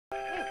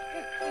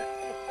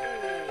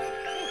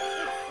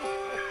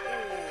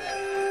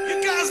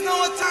know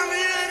what time of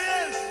year it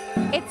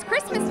is. It's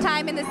Christmas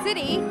time in the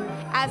city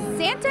as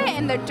Santa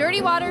and the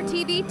Dirty Water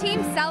TV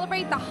team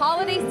celebrate the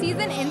holiday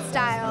season in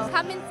style.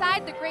 Come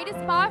inside the greatest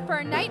spa for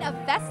a night of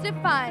festive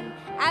fun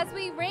as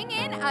we ring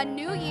in a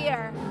new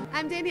year.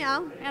 I'm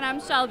Danielle. And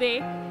I'm Shelby.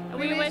 And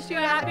we wish you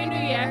a Happy New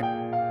Year.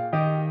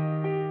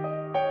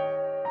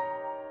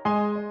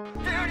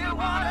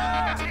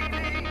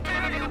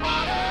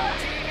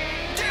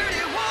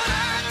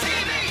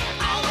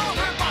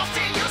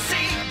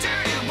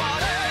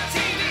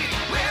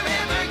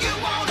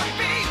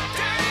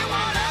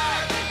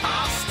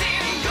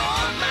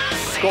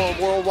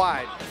 Going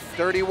worldwide.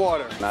 Dirty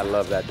Water. I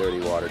love that Dirty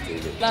Water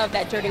TV. Love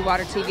that Dirty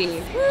Water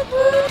TV.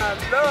 I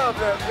love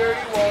that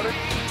Dirty Water.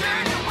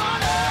 Dirty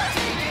Water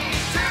TV,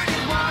 Dirty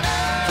Water.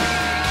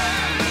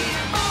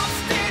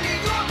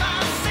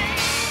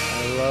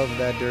 I love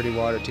that Dirty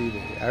Water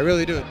TV. I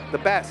really do. The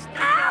best.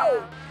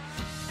 Ow!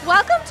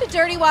 Welcome to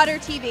Dirty Water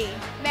TV.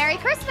 Merry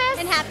Christmas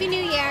and Happy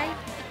New Year.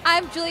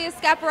 I'm Julia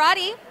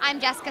Scaparotti.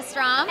 I'm Jessica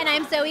Strohm. And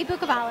I'm Zoe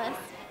Bucuvalas.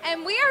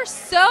 And we are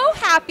so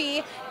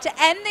happy to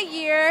end the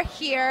year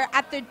here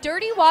at the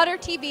Dirty Water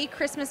TV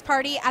Christmas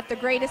party at the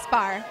Greatest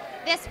Bar.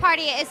 This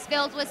party is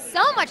filled with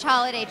so much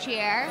holiday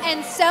cheer.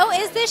 And so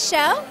is this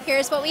show.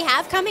 Here's what we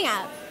have coming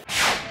up.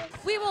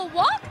 We will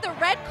walk the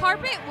red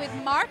carpet with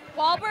Mark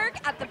Wahlberg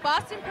at the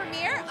Boston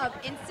premiere of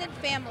Instant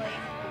Family.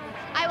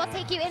 I will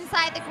take you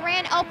inside the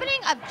grand opening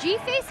of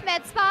G-Face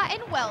Med Spa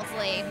in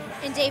Wellesley.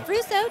 And Dave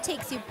Russo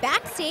takes you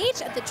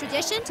backstage at the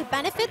Tradition to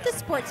benefit the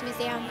Sports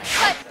Museum.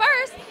 But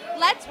first,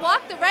 let's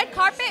walk the red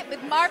carpet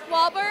with Mark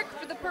Wahlberg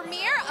for the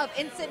premiere of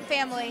Instant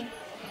Family.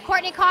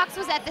 Courtney Cox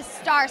was at the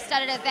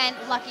star-studded event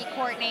Lucky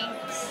Courtney.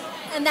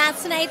 And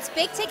that's tonight's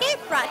Big Ticket,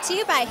 brought to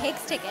you by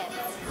Higgs Tickets.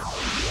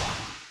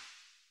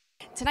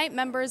 Tonight,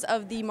 members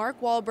of the Mark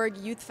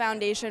Wahlberg Youth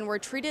Foundation were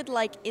treated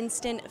like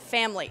instant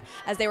family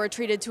as they were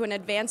treated to an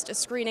advanced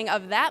screening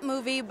of that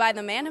movie by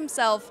the man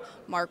himself,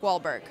 Mark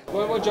Wahlberg.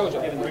 What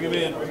Jojo? Bring him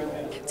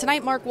in.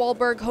 Tonight, Mark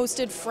Wahlberg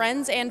hosted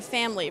friends and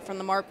family from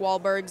the Mark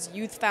Wahlberg's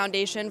Youth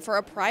Foundation for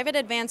a private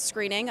advanced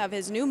screening of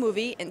his new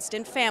movie,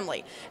 Instant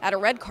Family, at a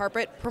red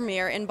carpet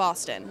premiere in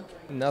Boston.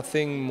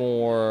 Nothing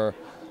more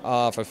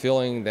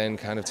fulfilling than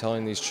kind of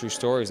telling these true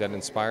stories that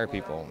inspire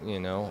people, you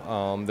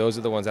know. Those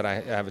are the ones that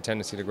I have a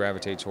tendency to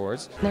gravitate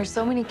towards. There's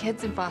so many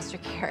kids in foster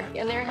care,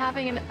 and they're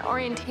having an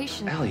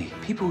orientation. Ellie,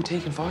 people who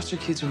take in foster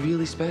kids are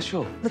really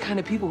special. The kind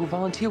of people who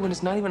volunteer when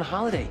it's not even a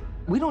holiday.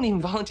 We don't even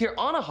volunteer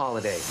on a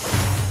holiday.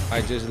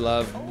 I just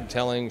love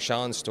telling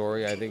Sean's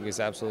story. I think it's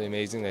absolutely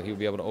amazing that he'll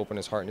be able to open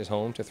his heart and his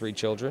home to 3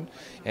 children.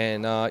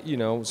 And, you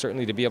know,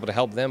 certainly to be able to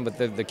help them, but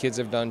the kids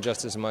have done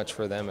just as much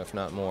for them, if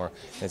not more.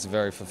 It's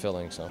very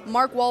fulfilling. So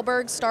Mark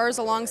Wahlberg stars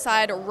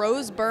alongside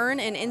Rose Byrne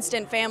in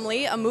Instant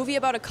Family, a movie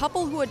about a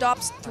couple who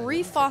adopts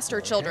 3 foster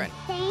children.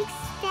 Thanks,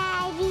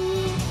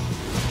 Daddy.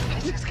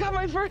 I just got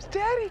my first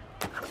daddy.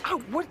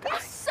 Oh, what the? You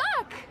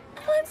suck!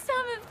 I want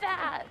some of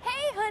that.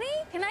 Hey,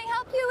 honey, can I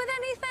help you with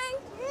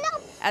anything? No.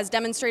 As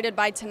demonstrated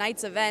by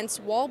tonight's events,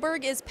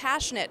 Wahlberg is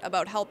passionate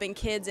about helping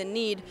kids in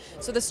need,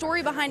 so the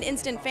story behind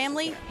Instant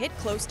Family hit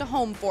close to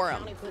home for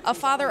him. A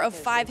father of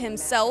 5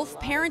 himself,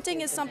 parenting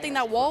is something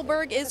that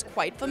Wahlberg is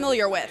quite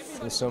familiar with.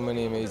 there's so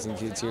many amazing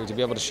kids here. To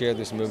be able to share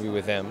this movie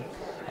with them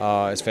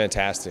is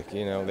fantastic.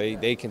 You know,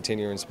 they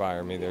continue to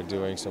inspire me. They're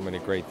doing so many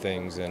great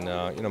things, and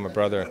you know, my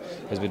brother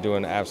has been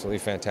doing absolutely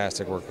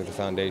fantastic work with the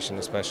foundation,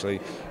 especially,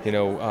 you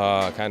know,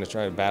 kind of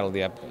trying to battle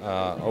the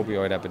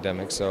opioid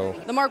epidemic. So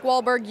the Mark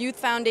Wahlberg Youth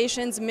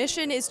Foundation's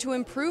mission is to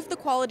improve the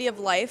quality of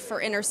life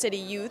for inner city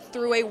youth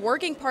through a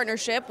working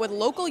partnership with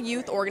local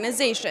youth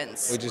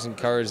organizations. We just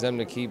encourage them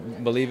to keep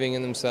believing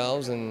in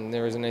themselves, and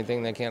there isn't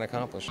anything they can't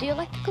accomplish. Do you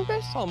like the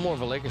Clippers? Oh, I'm more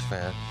of a Lakers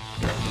fan.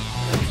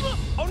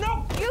 Oh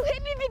no! You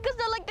hit me because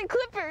I like the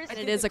Clippers! And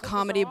it is a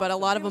comedy, but a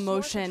lot of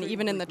emotion,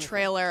 even in the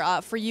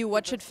trailer. For you,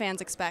 what should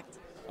fans expect?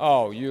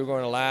 Oh, you're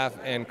going to laugh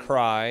and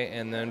cry,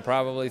 and then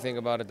probably think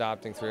about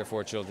adopting 3 or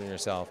 4 children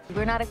yourself.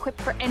 We're not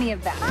equipped for any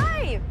of that.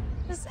 Hi!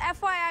 Just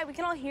FYI, we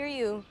can all hear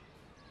you.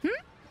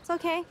 It's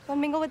okay. Go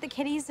mingle with the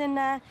kiddies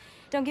and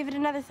don't give it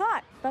another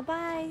thought.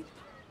 Bye-bye.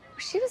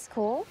 She was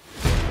cool.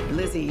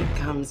 Lizzie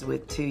comes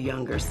with 2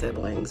 younger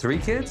siblings. 3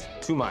 kids?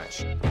 Too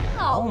much.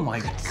 Oh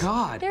my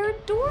God. They're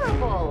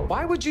adorable.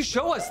 Why would you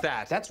show us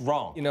that? That's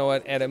wrong. You know,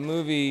 at a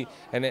movie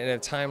and at a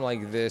time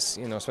like this,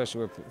 you know,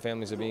 especially where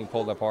families are being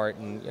pulled apart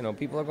and, you know,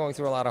 people are going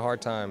through a lot of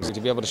hard times.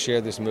 To be able to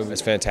share this movie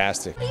is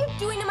fantastic. What are you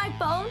doing to my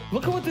phone?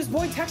 Look at what this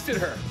boy texted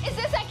her. Is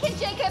this that kid,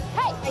 Jacob?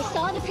 Hey! I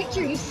saw the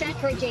picture you sent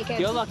her, Jacob.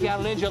 You're lucky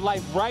I'll end your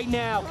life right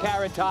now,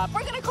 Carrot Top.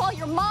 We're gonna call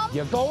your mom.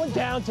 You're going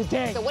down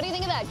today. So what do you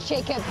think of that,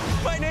 Jacob?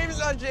 My name's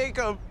not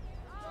Jacob.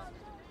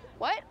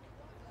 What?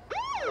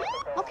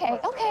 Okay.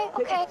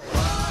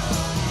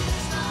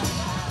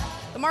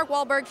 The Mark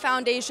Wahlberg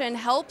Foundation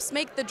helps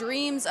make the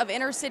dreams of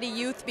inner city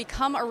youth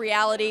become a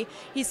reality.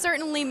 He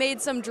certainly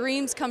made some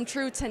dreams come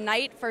true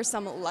tonight for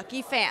some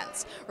lucky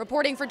fans.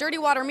 Reporting for Dirty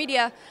Water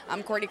Media,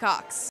 I'm Courtney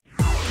Cox.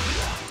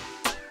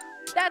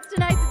 That's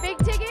tonight's Big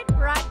Ticket,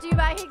 brought to you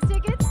by Higgs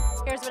Tickets.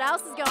 Here's what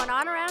else is going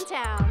on around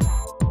town.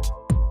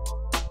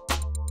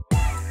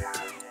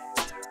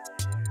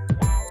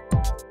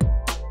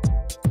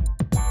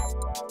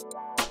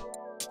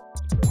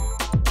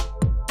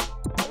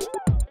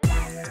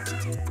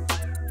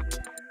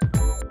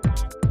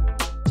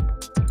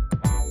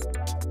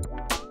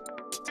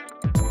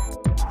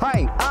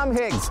 Tom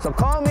Higgs. So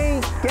call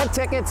me, get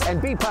tickets, and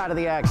be part of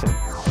the action.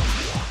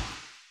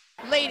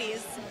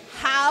 Ladies,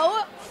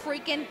 how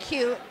freaking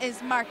cute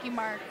is Marky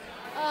Mark?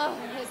 Oh,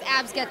 his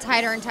abs get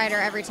tighter and tighter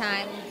every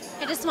time.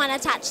 I just want to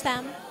touch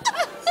them.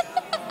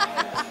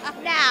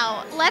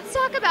 Now, let's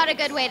talk about a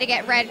good way to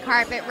get red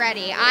carpet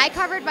ready. I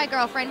covered my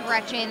girlfriend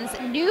Gretchen's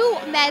new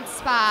med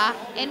spa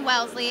in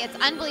Wellesley. It's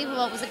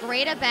unbelievable. It was a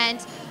great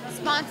event,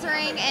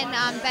 sponsoring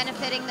and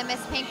benefiting the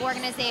Miss Pink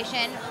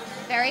organization.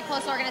 Very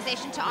close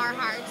organization to our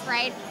hearts,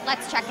 right?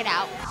 Let's check it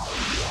out.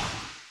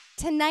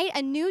 Tonight,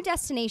 a new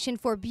destination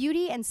for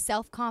beauty and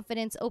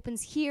self-confidence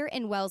opens here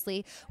in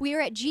Wellesley. We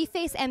are at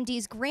G-Face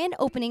MD's grand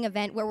opening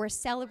event where we're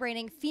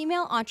celebrating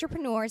female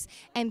entrepreneurs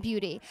and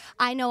beauty.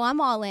 I know I'm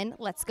all in.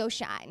 Let's go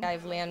shine.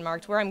 I've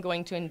landmarked where I'm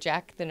going to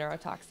inject the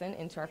neurotoxin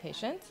into our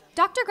patients.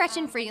 Dr.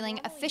 Gretchen Friedling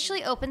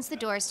officially opens the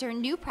doors to her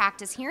new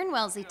practice here in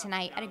Wellesley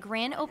tonight at a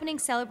grand opening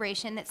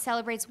celebration that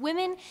celebrates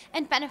women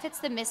and benefits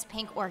the Miss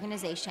Pink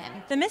organization.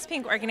 The Miss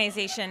Pink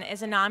organization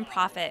is a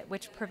nonprofit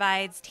which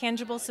provides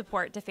tangible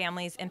support to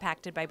families impacted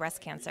by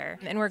breast cancer.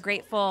 And we're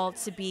grateful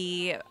to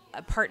be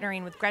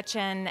partnering with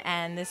Gretchen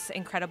and this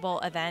incredible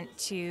event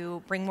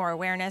to bring more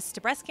awareness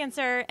to breast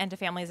cancer and to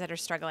families that are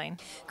struggling.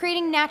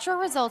 Creating natural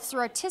results through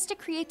artistic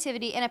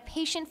creativity and a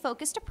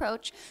patient-focused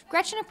approach,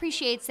 Gretchen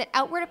appreciates that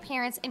outward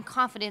appearance and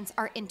confidence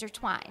are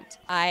intertwined.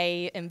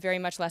 I am very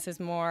much less is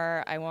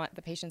more. I want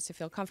the patients to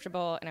feel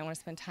comfortable and I want to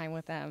spend time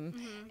with them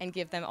and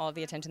give them all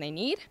the attention they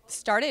need.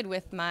 Started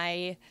with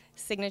my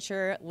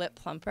signature lip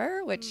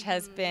plumper, which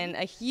has been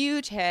a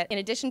huge hit. In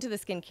addition to the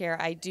skincare,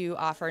 I do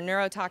offer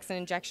neurotoxin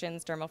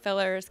injections, dermal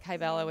fillers,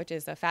 Kybella, which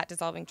is a fat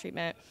dissolving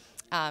treatment,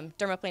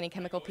 dermaplaning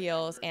chemical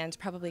peels, and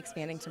probably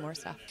expanding to more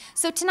stuff.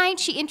 So tonight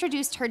she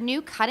introduced her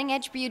new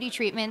cutting-edge beauty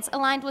treatments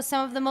aligned with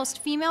some of the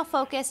most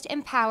female-focused,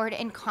 empowered,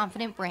 and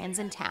confident brands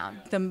in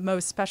town. The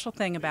most special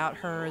thing about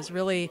her is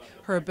really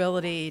her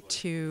ability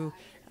to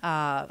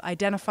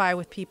identify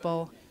with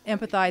people,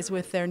 empathize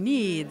with their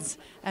needs,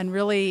 and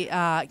really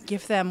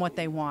give them what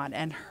they want.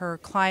 And her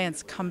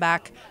clients come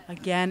back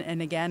again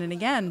and again and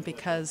again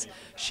because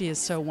she is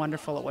so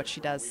wonderful at what she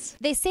does.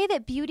 They say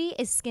that beauty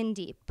is skin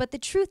deep, but the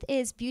truth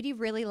is beauty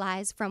really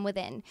lies from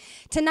within.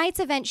 Tonight's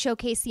event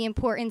showcased the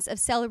importance of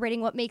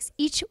celebrating what makes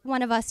each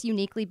one of us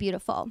uniquely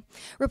beautiful.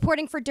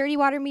 Reporting for Dirty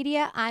Water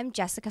Media, I'm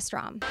Jessica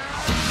Strohm.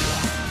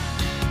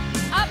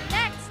 Up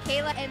next,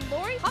 Kayla and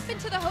Lory hop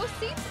into the host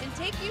seats and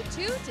take you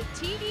to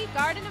TD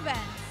Garden events.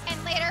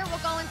 And later, we'll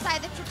go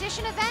inside the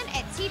tradition event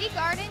at TD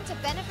Garden to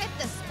benefit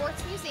the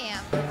Sports Museum.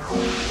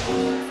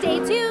 Stay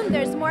tuned.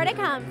 There's more to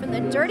come from the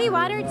Dirty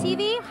Water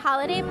TV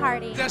holiday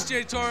party.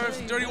 SJ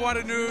Torres, Dirty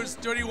Water News,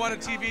 Dirty Water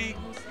TV,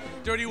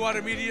 Dirty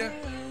Water Media,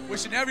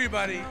 wishing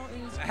everybody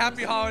a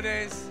happy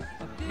holidays,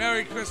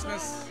 Merry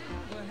Christmas,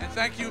 and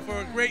thank you for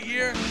a great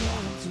year.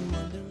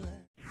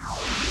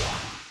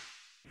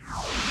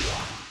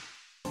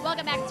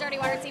 Welcome back to Dirty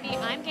Water TV.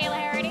 I'm Kayla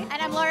Harrity.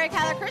 And I'm Lory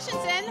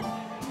Christensen.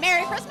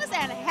 Merry Christmas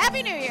and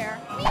Happy New Year.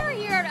 We are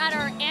here at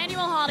our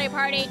annual holiday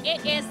party.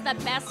 It is the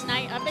best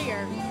night of the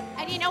year.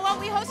 And you know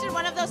what? We hosted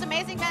one of those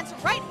amazing events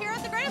right here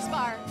at the Greatest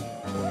Bar.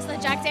 It's the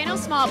Jack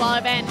Daniel's Small Ball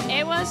event.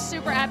 It was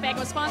super epic. It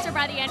was sponsored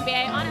by the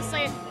NBA.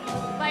 Honestly,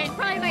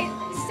 probably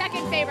my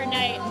second favorite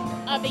night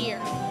of the year.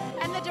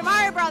 And the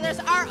Damari brothers,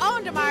 our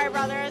own Damari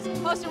brothers,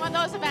 hosted one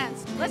of those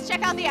events. Let's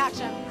check out the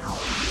action.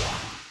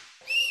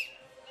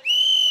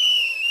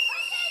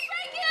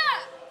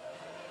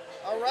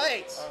 All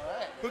right.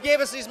 Who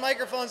gave us these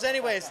microphones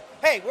anyways?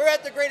 Hey, we're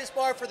at the Greatest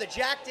Bar for the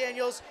Jack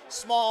Daniel's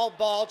Small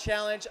Ball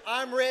Challenge.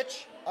 I'm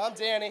Rich. I'm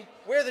Danny.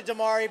 We're the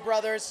Damari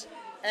brothers,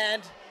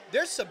 and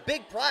there's some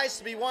big prizes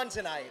to be won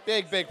tonight.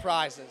 Big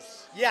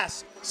prizes.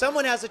 Yes,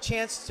 someone has a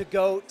chance to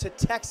go to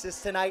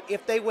Texas tonight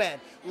if they win.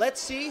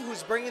 Let's see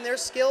who's bringing their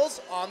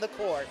skills on the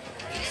court.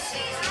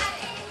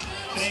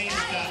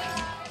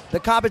 The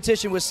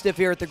competition was stiff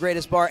here at the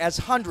Greatest Bar as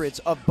hundreds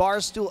of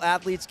Barstool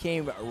athletes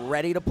came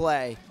ready to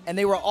play. And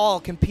they were all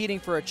competing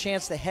for a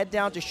chance to head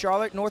down to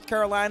Charlotte, North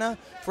Carolina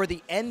for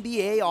the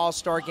NBA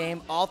All-Star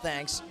Game, all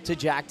thanks to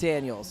Jack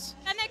Daniels.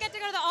 Then they get to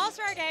go to the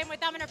All-Star Game with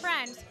them and a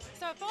friend.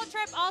 So a full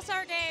trip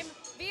All-Star Game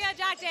via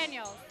Jack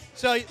Daniels.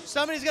 So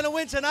somebody's going to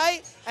win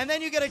tonight, and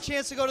then you get a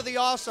chance to go to the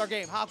All-Star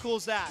Game. How cool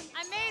is that?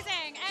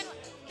 Amazing. And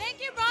thank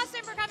you,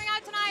 Boston, for coming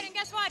out tonight. And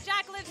guess what?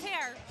 Jack lives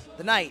here.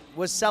 The night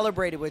was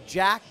celebrated with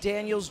Jack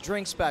Daniels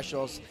drink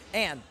specials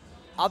and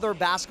other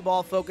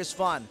basketball-focused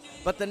fun.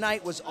 But the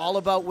night was all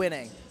about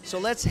winning. So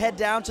let's head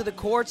down to the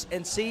courts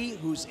and see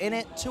who's in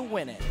it to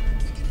win it.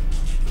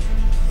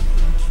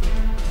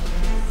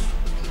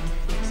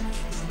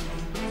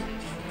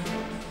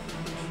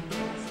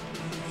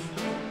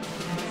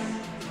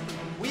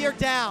 We are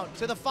down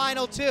to the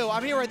final two.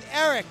 I'm here with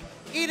Eric,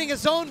 eating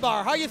his own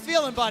bar. How you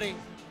feeling, buddy?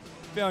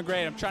 Feeling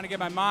great. I'm trying to get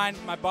my mind,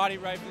 my body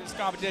right for this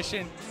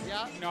competition.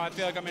 Yeah? You know, I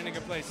feel like I'm in a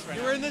good place right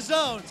now. You're in the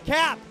zones.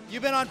 Cap,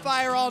 you've been on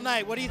fire all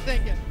night. What are you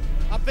thinking?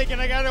 I'm thinking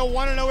I got to go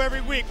 1-0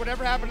 every week.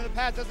 Whatever happened in the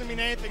past doesn't mean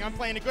anything. I'm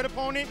playing a good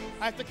opponent.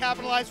 I have to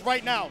capitalize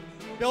right now.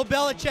 Bill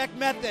Belichick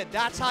method.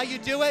 That's how you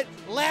do it.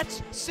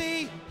 Let's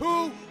see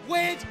who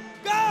wins.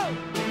 Go!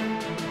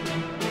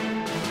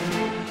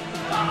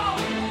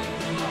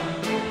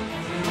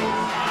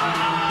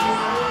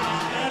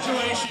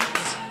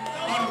 Congratulations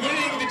on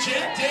winning the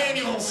Jack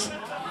Daniels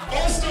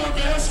All-Star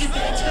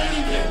Basketball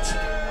Tournament.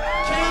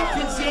 Cap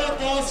from South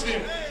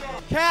Boston.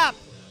 Cap,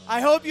 I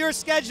hope your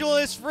schedule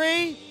is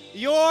free.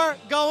 You're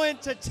going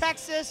to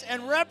Texas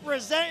and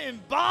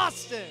representing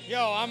Boston.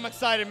 Yo, I'm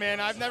excited,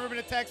 man. I've never been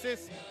to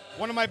Texas.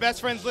 One of my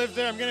best friends lives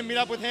there. I'm going to meet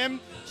up with him.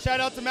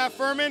 Shout out to Matt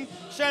Furman.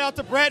 Shout out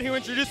to Brett, who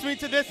introduced me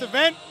to this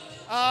event.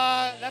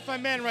 That's my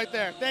man right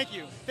there. Thank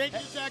you. Thank you,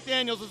 Jack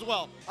Daniels, as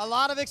well. A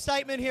lot of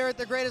excitement here at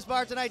the Greatest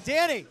Bar tonight.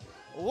 Danny,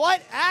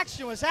 what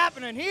action was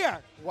happening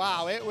here?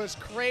 Wow, it was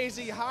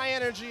crazy, high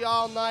energy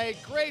all night,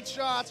 great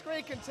shots,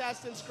 great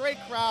contestants, great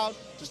crowd,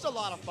 just a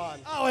lot of fun.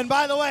 Oh, and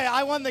by the way,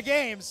 I won the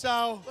game,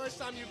 so. First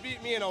time you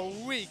beat me in a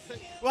week.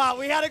 Well,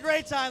 we had a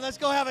great time. Let's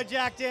go have a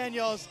Jack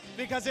Daniels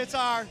because it's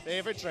our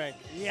favorite drink.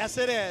 Yes,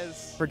 it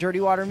is. For Dirty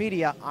Water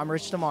Media, I'm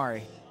Rich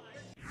Damari.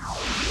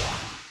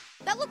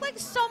 That looked like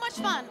so much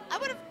fun. I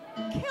would have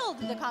killed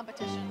the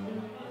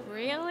competition.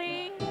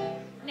 Really?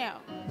 No.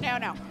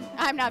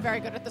 I'm not very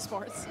good at the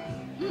sports.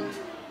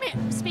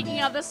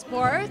 Speaking of the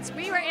sports,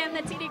 we were in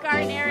the TD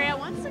Garden area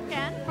once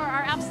again for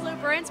our Absolut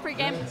Bruins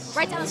pregame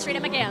right down the street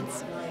at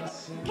McGann's.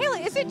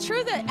 Kayla, is it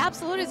true that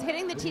Absolut is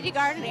hitting the TD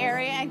Garden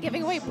area and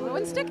giving away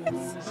Bruins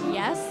tickets?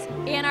 Yes,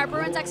 and our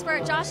Bruins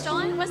expert Josh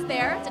Dolan was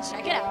there to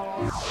check it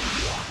out.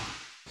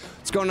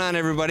 What's going on,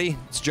 everybody?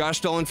 It's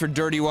Josh Dolan for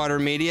Dirty Water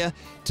Media.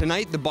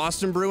 Tonight, the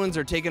Boston Bruins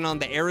are taking on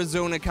the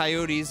Arizona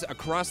Coyotes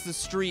across the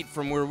street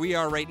from where we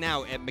are right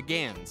now at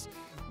McGann's.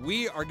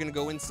 We are going to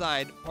go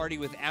inside, party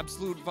with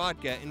Absolut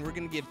Vodka, and we're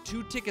going to give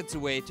 2 tickets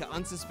away to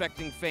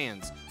unsuspecting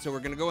fans. So we're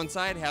going to go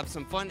inside, have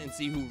some fun, and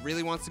see who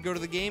really wants to go to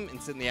the game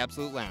and sit in the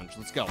Absolut Lounge.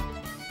 Let's go.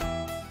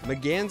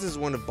 McGann's is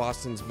one of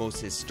Boston's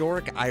most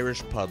historic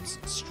Irish pubs,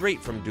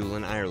 straight from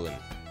Doolin, Ireland.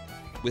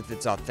 With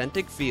its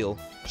authentic feel,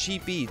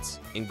 cheap eats,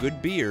 and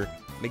good beer,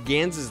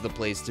 McGann's is the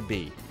place to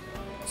be.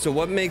 So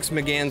what makes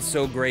McGann's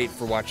so great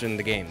for watching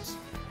the games?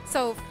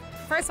 So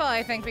first of all,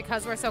 I think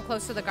because we're so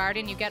close to the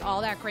Garden, you get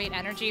all that great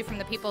energy from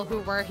the people who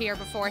were here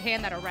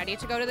beforehand that are ready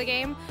to go to the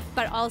game.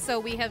 But also,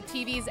 we have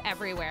TVs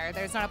everywhere.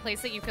 There's not a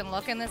place that you can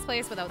look in this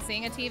place without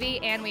seeing a TV,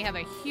 and we have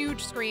a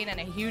huge screen and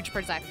a huge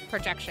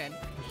projection.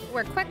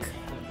 We're quick,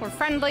 we're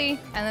friendly,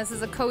 and this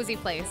is a cozy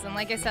place. And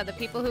like I said, the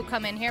people who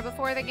come in here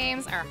before the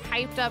games are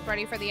hyped up,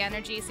 ready for the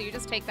energy, so you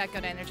just take that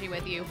good energy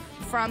with you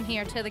from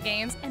here to the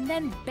games and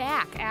then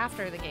back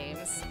after the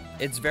games.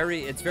 It's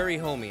very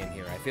homey in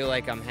here. I feel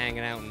like I'm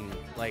hanging out in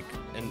like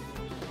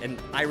an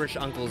Irish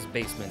uncle's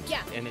basement.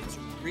 Yeah. And it's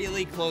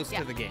really close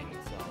to the game.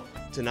 So.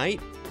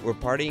 Tonight, we're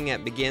partying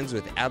at McGann's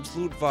with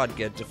Absolut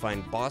Vodka to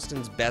find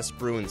Boston's best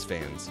Bruins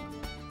fans.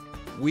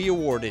 We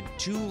awarded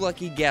 2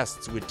 lucky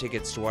guests with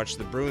tickets to watch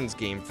the Bruins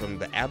game from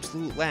the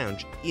Absolut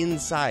Lounge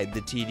inside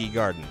the TD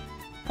Garden.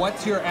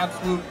 What's your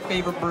absolute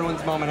favorite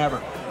Bruins moment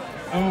ever?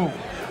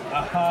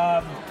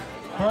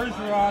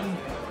 Bergeron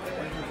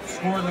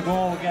scored the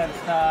goal against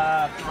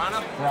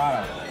Toronto.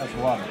 That's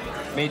one.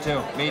 Me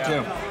too.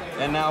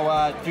 And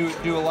now,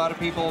 do a lot of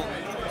people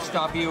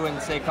stop you and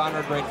say,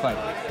 Connor, great fight?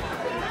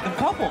 A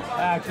couple,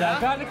 actually.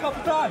 I've gotten a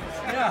couple times.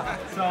 Yeah,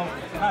 so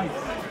nice.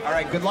 All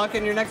right, good luck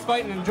in your next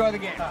fight and enjoy the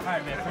game. All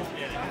right, man,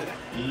 appreciate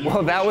it.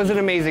 Well, that was an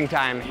amazing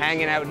time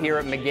hanging out here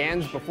at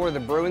McGann's before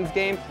the Bruins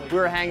game. We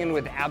were hanging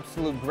with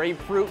Absolute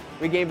Grapefruit.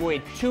 We gave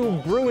away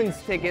 2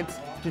 Bruins tickets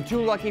to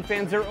 2 lucky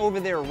fans. They're over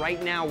there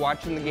right now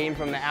watching the game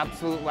from the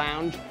Absolute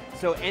Lounge.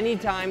 So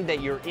anytime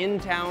that you're in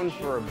town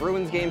for a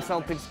Bruins game,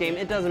 Celtics game,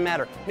 it doesn't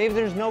matter. Maybe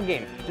there's no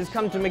game. Just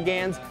come to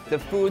McGann's. The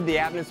food, the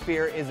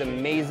atmosphere is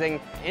amazing,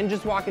 and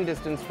just walking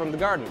distance from the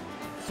Garden.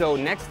 So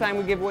next time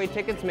we give away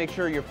tickets, make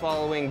sure you're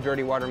following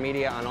Dirty Water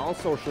Media on all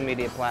social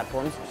media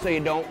platforms so you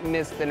don't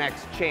miss the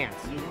next chance.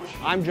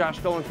 I'm Josh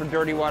Dolan for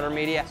Dirty Water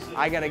Media.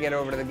 I gotta get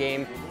over to the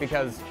game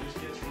because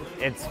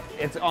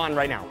it's on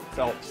right now.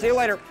 So see you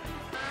later.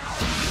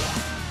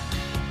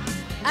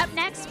 Up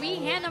next, we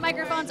hand the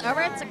microphones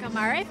over to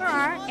Khamare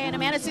Farrar and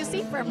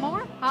Soucy for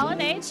more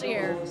holiday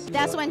cheer.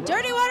 That's when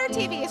Dirty Water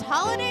TV's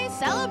holiday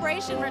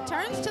celebration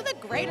returns to the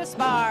Greatest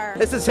Bar.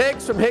 This is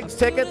Higgs from Higgs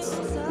Tickets,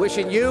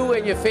 wishing you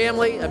and your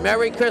family a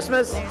Merry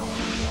Christmas.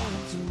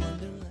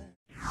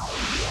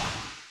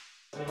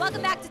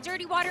 Welcome back to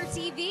Dirty Water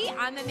TV.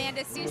 I'm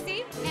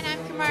Soucy. And I'm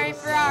Khamare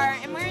Farrar,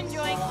 and we're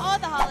enjoying all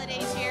the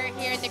holiday cheer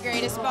here at the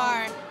Greatest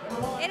Bar.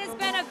 It has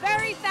been a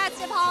very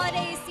festive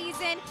holiday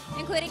season,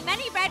 including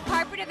many red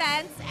carpet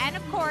events and,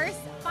 of course,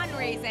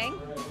 fundraising.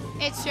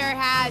 It sure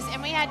has,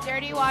 and we had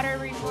Dirty Water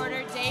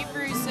reporter Dave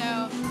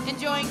Russo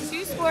enjoying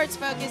 2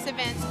 sports-focused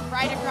events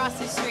right across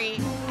the street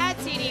at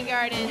TD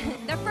Garden.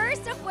 The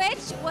first of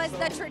which was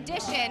the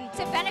tradition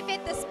to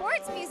benefit the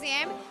Sports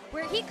Museum,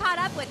 where he caught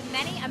up with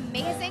many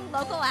amazing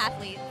local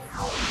athletes.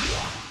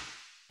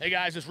 Hey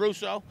guys, it's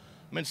Russo.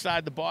 I'm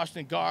inside the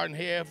Boston Garden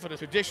here for the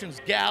Traditions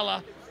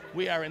Gala.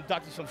 We are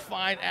inducting some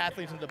fine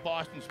athletes into the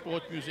Boston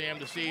Sports Museum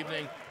this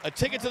evening. A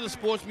ticket to the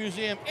Sports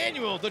Museum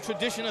annual The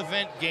Tradition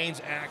event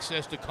gains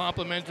access to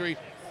complimentary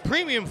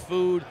premium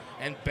food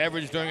and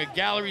beverage during a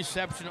gala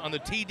reception on the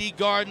TD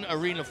Garden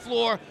arena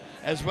floor.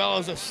 as well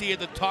as a seat at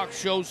the talk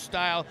show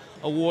style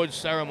awards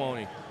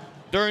ceremony.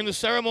 During the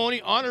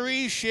ceremony,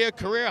 honorees share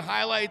career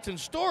highlights and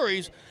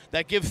stories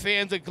that give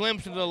fans a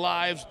glimpse into the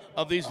lives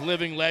of these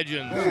living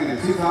legends. Then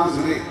in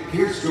 2008,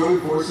 Pierce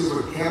joined forces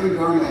with Kevin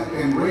Garnett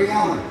and Ray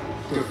Allen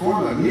to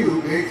form a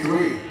new Big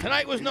Three.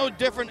 Tonight was no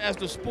different as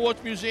the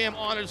Sports Museum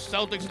honored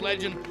Celtics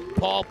legend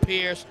Paul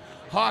Pierce,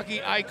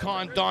 hockey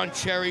icon Don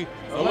Cherry.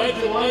 A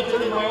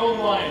legend in my own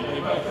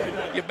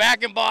mind. You're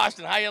back in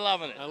Boston. How you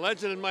loving it? A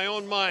legend in my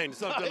own mind,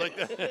 something like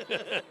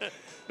that.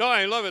 No,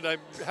 I love it. I'm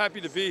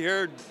happy to be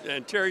here,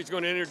 and Terry's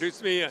going to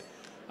introduce me.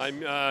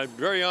 I'm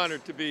very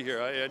honored to be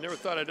here. I never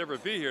thought I'd ever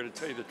be here, to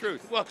tell you the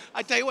truth. Well,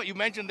 I tell you what, you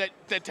mentioned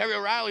that Terry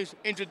O'Reilly's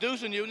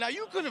introducing you. Now,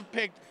 you could have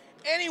picked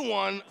any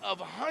one of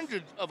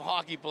hundreds of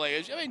hockey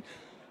players. I mean,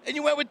 and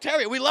you went with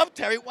Terry. We love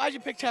Terry. Why'd you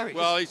pick Terry?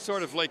 Well, he's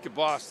sort of like a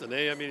Boston,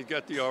 eh? I mean, he's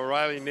got the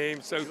O'Reilly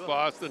name, South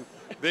Boston,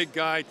 big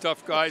guy,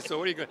 tough guy. So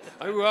what are you going?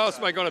 Who else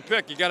am I going to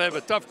pick? You got to have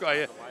a tough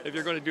guy if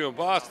you're going to do in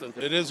Boston.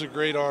 It is a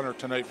great honor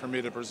tonight for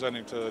me to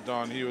presenting to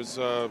Don. He was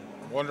a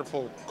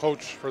wonderful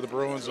coach for the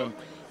Bruins, and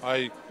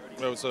it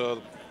was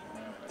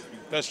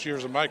best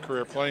years of my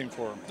career playing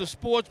for him. The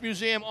Sports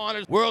Museum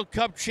honors World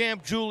Cup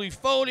champ Julie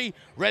Fody,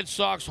 Red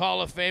Sox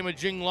Hall of Famer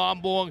Jing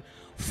Lomborg,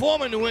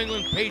 former New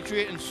England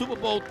Patriot and Super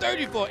Bowl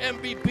 34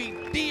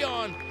 MVP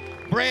Dion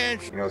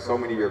Branch. You know, so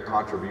many of your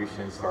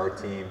contributions to our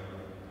team.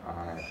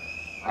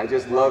 I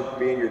just love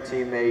being your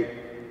teammate.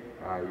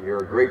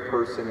 You're a great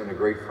person and a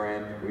great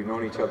friend. We've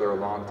known each other a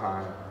long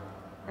time,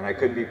 and I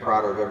couldn't be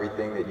prouder of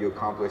everything that you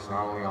accomplished,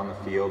 not only on the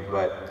field,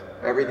 but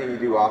everything you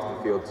do off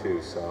the field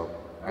too. So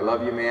I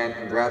love you, man.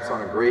 Congrats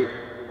on a great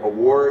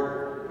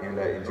award, and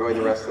enjoy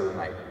the rest of the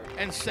night.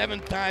 And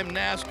seven-time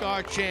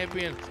NASCAR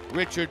champion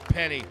Richard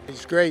Penny.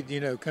 It's great, you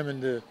know, coming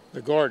to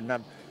the Garden.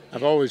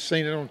 I've always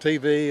seen it on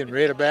TV and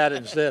read about it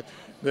and stuff,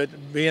 but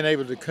being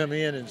able to come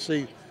in and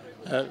see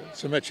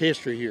so much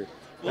history here.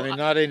 I mean,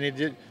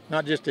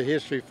 not just the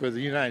history for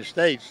the United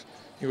States,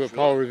 you know,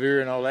 Paul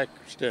Revere and all that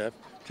stuff,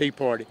 Tea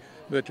Party,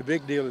 but the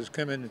big deal is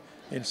coming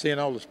and seeing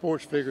all the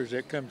sports figures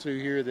that come through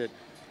here that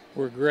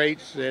were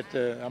greats, that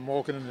I'm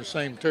walking in the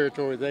same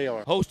territory they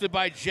are. Hosted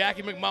by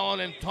Jackie McMullen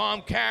and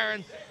Tom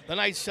Caron, the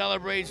night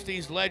celebrates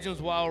these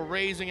legends while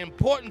raising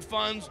important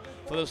funds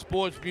for the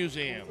Sports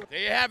Museum. There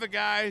you have it,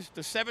 guys.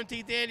 The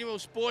 17th Annual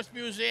Sports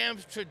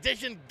Museum's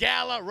Tradition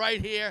Gala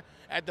right here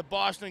at the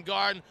Boston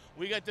Garden.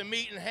 We got to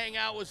meet and hang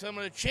out with some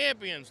of the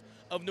champions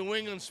of New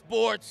England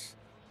sports.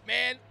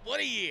 Man, what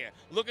a year.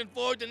 Looking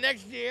forward to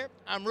next year.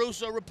 I'm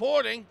Russo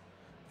reporting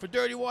for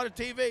Dirty Water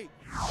TV.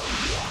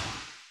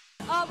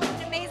 Oh, it was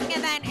an amazing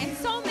event, and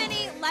so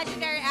many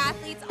legendary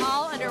athletes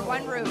all under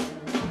one roof.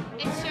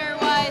 It sure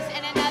was,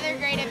 and another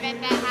great event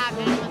that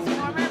happened was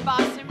former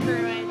Boston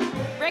Bruin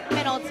Rick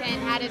Middleton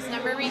had his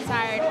number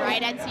retired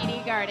right at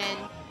TD Garden.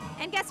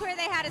 And guess where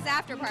they had his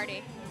after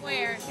party?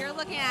 Where? You're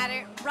looking at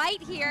it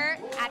right here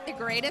at the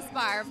greatest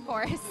bar, of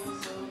course.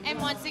 And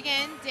once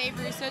again, Dave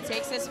Russo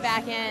takes us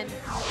back in.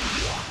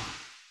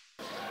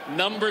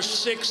 Number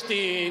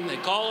 16, they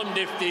call him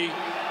Nifty,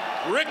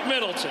 Rick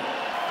Middleton.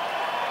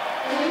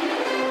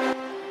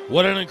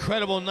 What an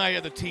incredible night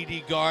at the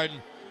TD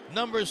Garden.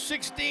 Number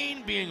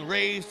 16 being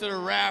raised to the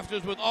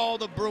rafters with all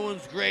the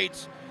Bruins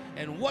greats.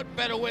 And what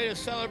better way to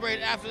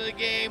celebrate after the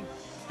game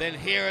than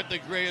here at the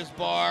greatest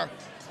bar.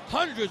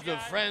 Hundreds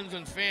of friends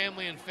and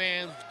family and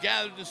fans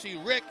gathered to see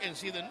Rick and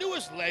see the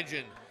newest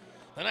legend.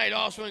 The night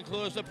also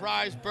includes a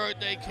surprise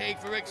birthday cake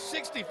for Rick's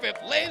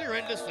 65th later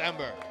in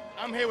December.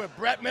 I'm here with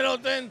Brett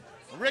Middleton,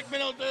 Rick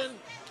Middleton,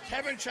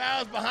 Kevin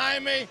Childs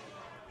behind me.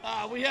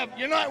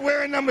 You're not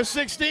wearing number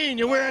 16,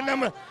 he's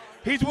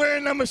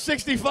wearing number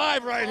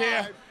 65 right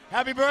here.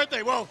 Happy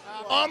birthday. Well,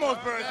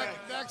 almost birthday.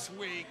 Next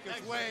week.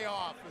 It's way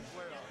off.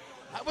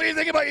 What do you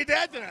think about your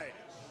dad tonight?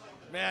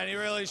 Man, he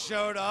really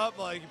showed up.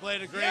 Like, he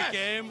played a great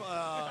game.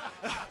 I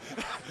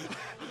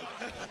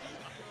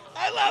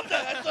love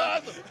that. That's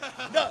awesome.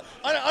 No,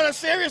 on a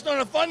serious note, on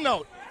a fun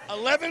note,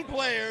 11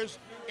 players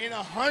in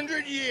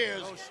 100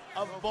 years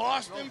of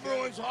Boston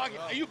Bruins hockey.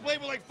 You played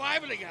with like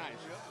 5 of the guys.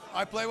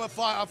 I played with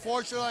 5.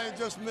 Unfortunately, I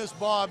just missed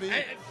Bobby.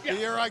 The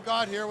year I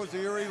got here was the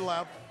year he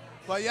left.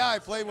 But yeah, I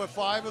played with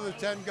 5 of the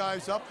 10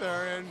 guys up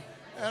there, and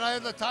I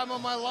had the time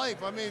of my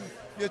life. I mean,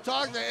 you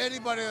talk to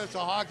anybody that's a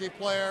hockey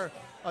player,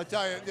 I'll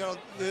tell you,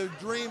 the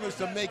dream is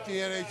to make the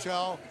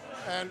NHL,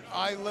 and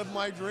I live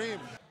my dream.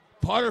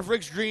 Part of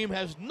Rick's dream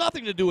has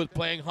nothing to do with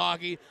playing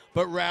hockey,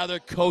 but rather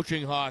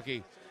coaching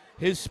hockey.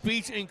 His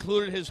speech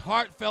included his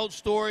heartfelt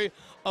story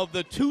of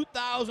the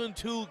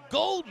 2002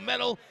 gold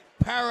medal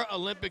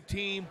Paralympic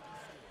team,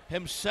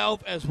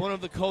 himself as one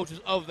of the coaches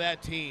of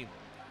that team.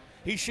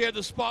 He shared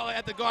the spotlight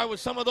at the Garden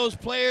with some of those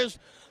players.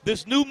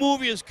 This new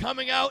movie is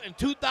coming out in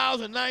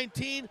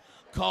 2019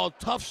 called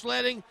Tough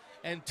Sledding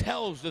and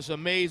tells this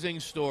amazing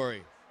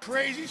story.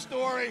 Crazy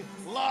story,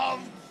 love,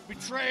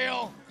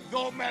 betrayal,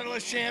 gold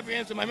medalist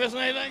champions. Am I missing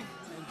anything?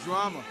 And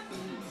drama.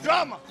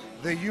 Drama.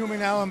 The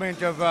human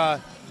element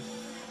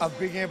of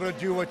being able to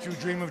do what you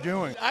dream of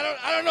doing. I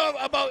don't know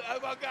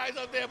about guys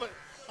out there, but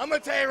I'm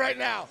going to tell you right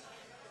now,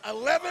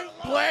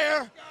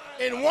 11-player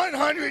in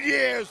 100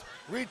 years,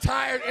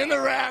 retired in the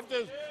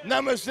rafters,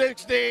 number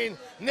 16,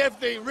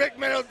 nifty, Rick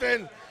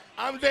Middleton.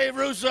 I'm Dave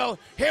Russo,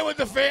 here with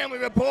the family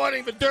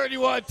reporting for Dirty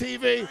Water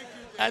TV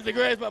at the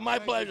greatest, but my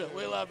pleasure.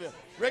 We love you.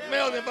 Rick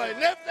Middleton, buddy.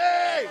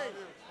 Nifty!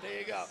 There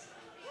you go.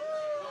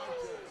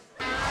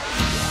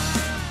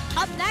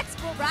 Up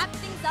next, we'll wrap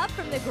things up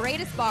from the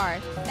greatest bar.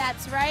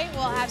 That's right,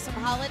 we'll have some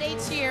holiday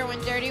cheer when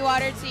Dirty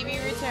Water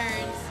TV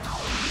returns.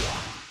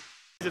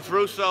 It's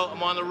Russo.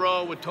 I'm on the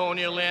road with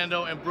Tony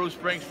Orlando and Bruce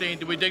Springsteen.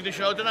 Did we dig the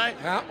show tonight?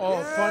 Yeah,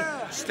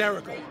 fun,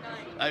 hysterical.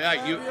 All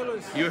right,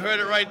 you heard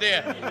it right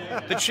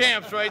there. The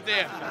champs right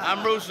there.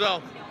 I'm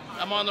Russo.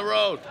 I'm on the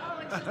road.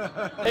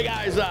 Hey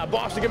guys,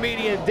 Boston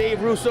comedian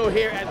Dave Russo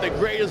here at the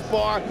greatest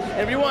bar.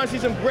 And if you want to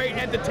see some great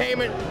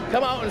entertainment,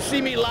 come out and see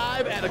me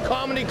live at a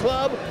comedy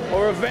club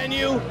or a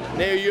venue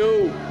near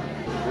you.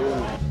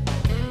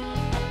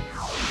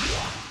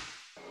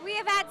 We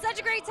have had such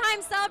a great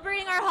time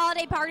celebrating our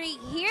holiday party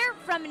here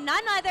from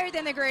none other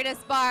than the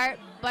greatest bar.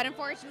 But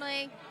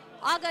unfortunately,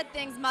 all good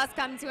things must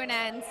come to an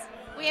end.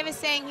 We have a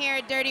saying here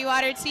at Dirty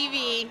Water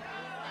TV.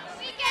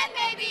 Weekend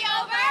may be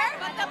over,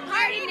 but the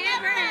party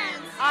never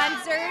ends. On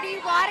Dirty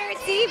Water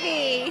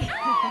TV.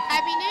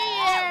 Happy New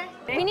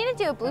Year. We need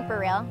to do a blooper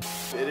reel.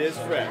 It is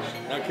fresh.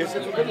 Now kiss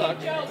it for good luck.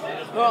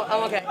 Well,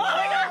 I'm okay.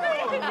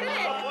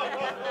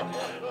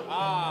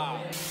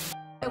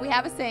 We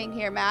have a saying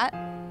here, Matt.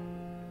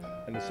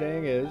 And the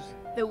saying is,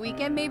 The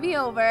weekend may be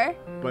over,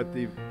 but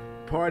the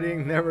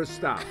partying never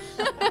stops.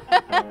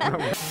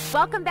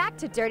 Welcome back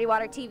to Dirty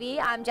Water TV.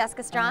 I'm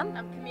Jessica Strohm.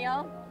 I'm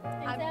Camille.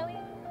 I'm Zoe.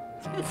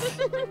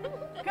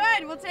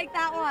 Good, we'll take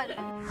that one.